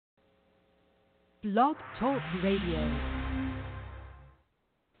Blog Talk Radio.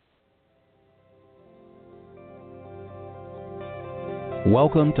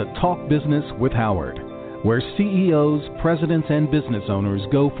 Welcome to Talk Business with Howard, where CEOs, presidents, and business owners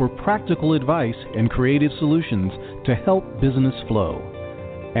go for practical advice and creative solutions to help business flow.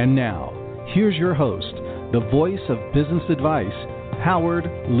 And now, here's your host, the voice of business advice, Howard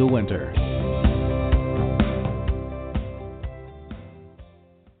Lewinter.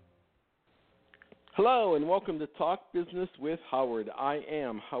 Hello and welcome to Talk Business with Howard. I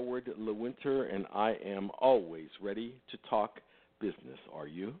am Howard Lewinter and I am always ready to talk business. Are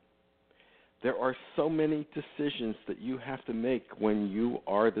you? There are so many decisions that you have to make when you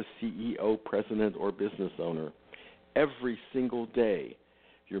are the CEO, president, or business owner. Every single day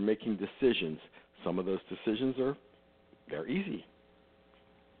you're making decisions. Some of those decisions they're easy,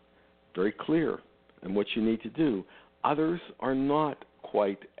 very clear in what you need to do. Others are not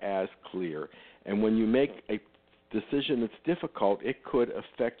quite as clear. And when you make a decision that's difficult, it could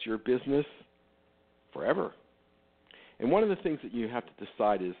affect your business forever. And one of the things that you have to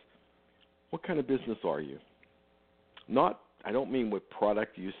decide is, what kind of business are you? I don't mean what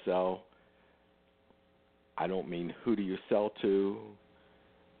product you sell. I don't mean who do you sell to.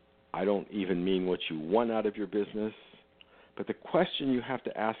 I don't even mean what you want out of your business. But the question you have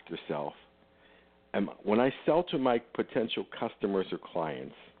to ask yourself, when I sell to my potential customers or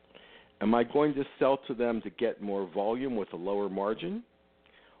clients, am I going to sell to them to get more volume with a lower margin?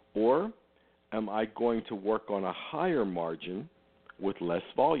 Or am I going to work on a higher margin with less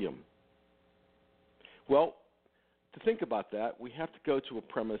volume? Well, to think about that, we have to go to a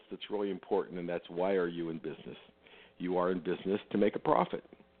premise that's really important, and that's, why are you in business? You are in business to make a profit.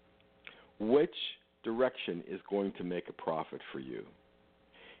 Which direction is going to make a profit for you?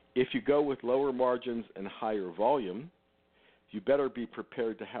 If you go with lower margins and higher volume, you better be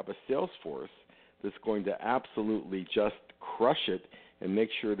prepared to have a sales force that's going to absolutely just crush it and make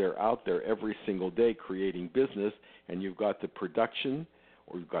sure they're out there every single day creating business, and you've got the production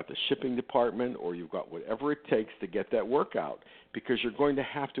or you've got the shipping department or you've got whatever it takes to get that work out, because you're going to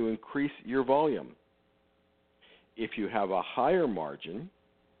have to increase your volume. If you have a higher margin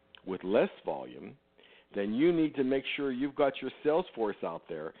with less volume, then you need to make sure you've got your sales force out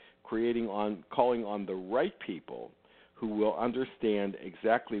there calling on the right people who will understand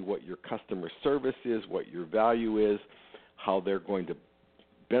exactly what your customer service is, what your value is, how they're going to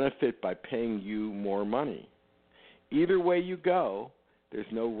benefit by paying you more money. Either way you go, there's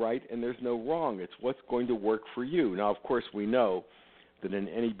no right and there's no wrong. It's what's going to work for you. Now, of course, we know that in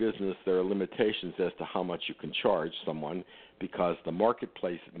any business there are limitations as to how much you can charge someone, because the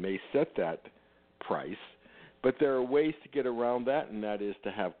marketplace may set that price, but there are ways to get around that, and that is to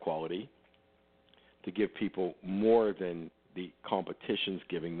have quality, to give people more than the competition's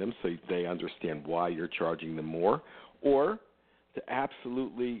giving them so they understand why you're charging them more, or to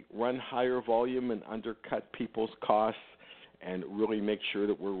absolutely run higher volume and undercut people's costs and really make sure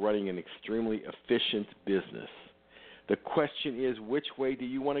that we're running an extremely efficient business. The question is, which way do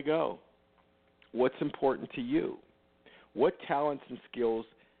you want to go? What's important to you? What talents and skills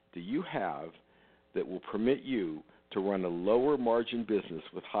do you have that will permit you to run a lower margin business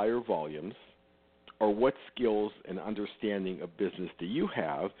with higher volumes? Or what skills and understanding of business do you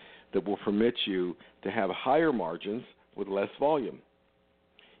have that will permit you to have higher margins with less volume?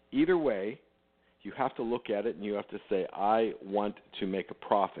 Either way, you have to look at it and you have to say, I want to make a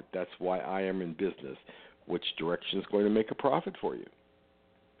profit. That's why I am in business. Which direction is going to make a profit for you?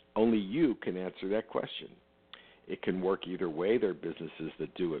 Only you can answer that question. It can work either way. There are businesses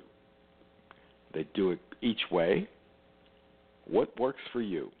that do it. They do it each way. What works for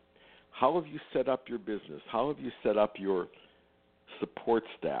you? How have you set up your business? How have you set up your support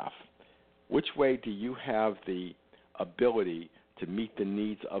staff? Which way do you have the ability to meet the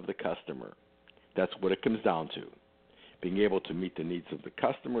needs of the customer? That's what it comes down to. Being able to meet the needs of the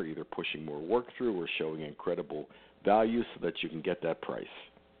customer, either pushing more work through or showing incredible value so that you can get that price.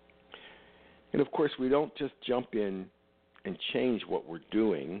 And, of course, we don't just jump in and change what we're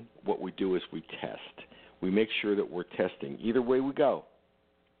doing. What we do is we test. We make sure that we're testing. Either way we go,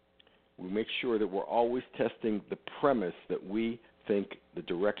 we make sure that we're always testing the premise that we think the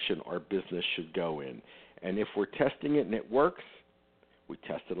direction our business should go in. And if we're testing it and it works, we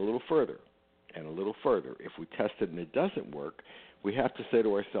test it a little further and a little further. If we test it and it doesn't work, we have to say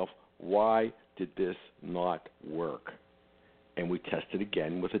to ourselves, why did this not work? And we test it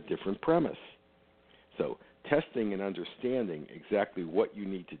again with a different premise. So testing and understanding exactly what you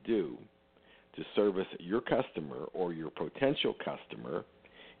need to do to service your customer or your potential customer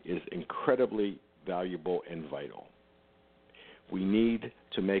is incredibly valuable and vital. We need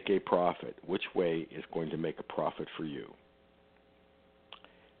to make a profit. Which way is going to make a profit for you?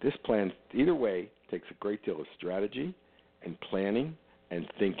 This plan, either way, takes a great deal of strategy and planning and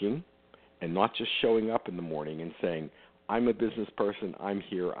thinking, and not just showing up in the morning and saying, I'm a business person, I'm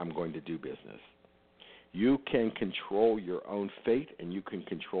here, I'm going to do business. You can control your own fate and you can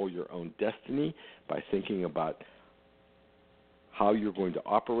control your own destiny by thinking about how you're going to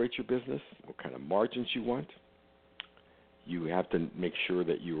operate your business, what kind of margins you want. You have to make sure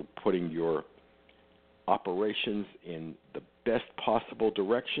that you're putting your operations in the best possible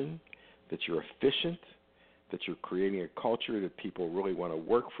direction, that you're efficient, that you're creating a culture that people really want to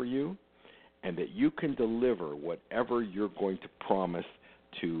work for you, and that you can deliver whatever you're going to promise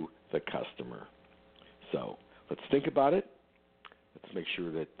to the customer. So let's think about it. Let's make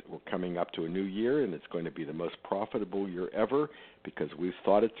sure that we're coming up to a new year and it's going to be the most profitable year ever because we've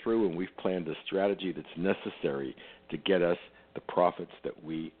thought it through and we've planned a strategy that's necessary to get us the profits that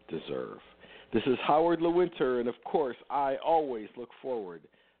we deserve. This is Howard Lewinter, and of course, I always look forward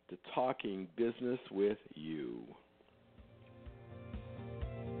to talking business with you.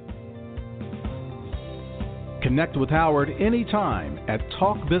 Connect with Howard anytime at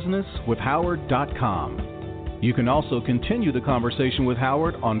talkbusinesswithhoward.com. You can also continue the conversation with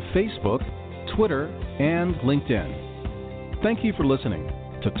Howard on Facebook, Twitter, and LinkedIn. Thank you for listening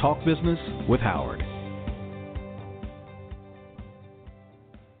to Talk Business with Howard.